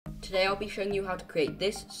today I'll be showing you how to create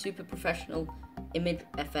this super professional image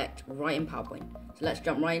effect right in PowerPoint. So let's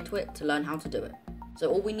jump right into it to learn how to do it. So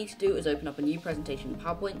all we need to do is open up a new presentation in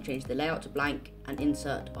PowerPoint, change the layout to blank and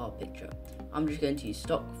insert our picture. I'm just going to use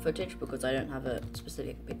stock footage because I don't have a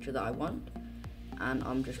specific picture that I want. And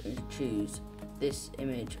I'm just going to choose this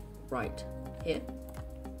image right here,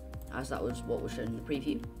 as that was what was shown in the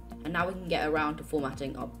preview. And now we can get around to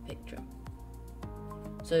formatting our picture.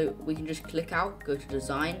 So we can just click out, go to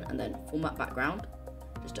design and then format background,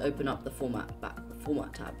 just to open up the format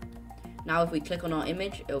tab. Now if we click on our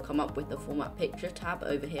image, it will come up with the format picture tab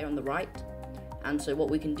over here on the right. And so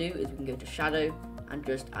what we can do is we can go to shadow and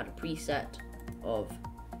just add a preset of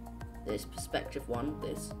this perspective one,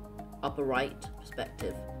 this upper right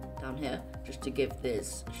perspective down here, just to give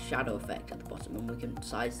this shadow effect at the bottom, and we can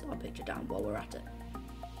size our picture down while we're at it.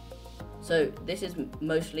 So this is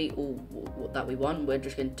mostly all that we want. We're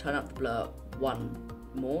just going to turn up the blur one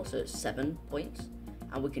more, so it's 7 points,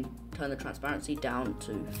 and we can turn the transparency down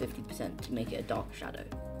to 50% to make it a dark shadow.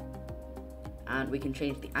 And we can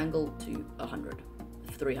change the angle to 100,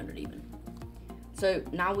 300 even. So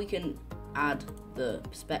now we can add the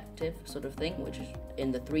perspective sort of thing, which is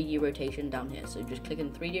in the 3D rotation down here. So just click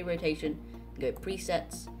in 3D rotation, go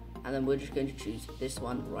presets, and then we're just going to choose this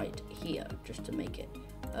one right here just to make it.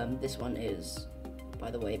 This one is, by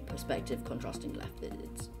the way, perspective contrasting left.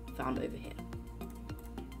 It's found over here.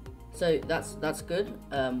 So that's good.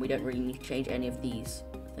 We don't really need to change any of these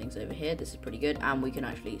things over here. This is pretty good, and we can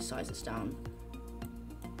actually size this down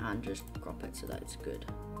and just crop it so that it's good.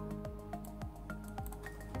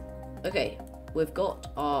 Okay, we've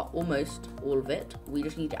got our almost all of it. We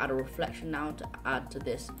just need to add a reflection now to add to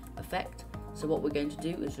this effect. So what we're going to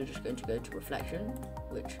do is we're just going to go to reflection,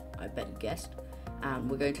 which I bet you guessed, and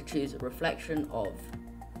we're going to choose a reflection of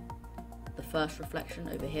the first reflection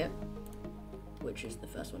over here, which is the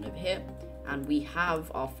first one over here, and we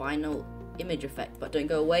have our final image effect. But don't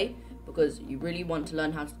go away, because you really want to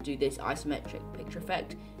learn how to do this isometric picture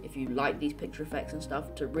effect if you like these picture effects and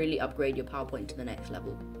stuff, to really upgrade your PowerPoint to the next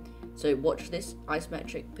level. So watch this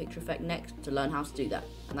isometric picture effect next to learn how to do that.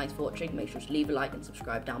 And thanks for watching. Make sure to leave a like and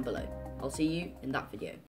subscribe down below. I'll see you in that video.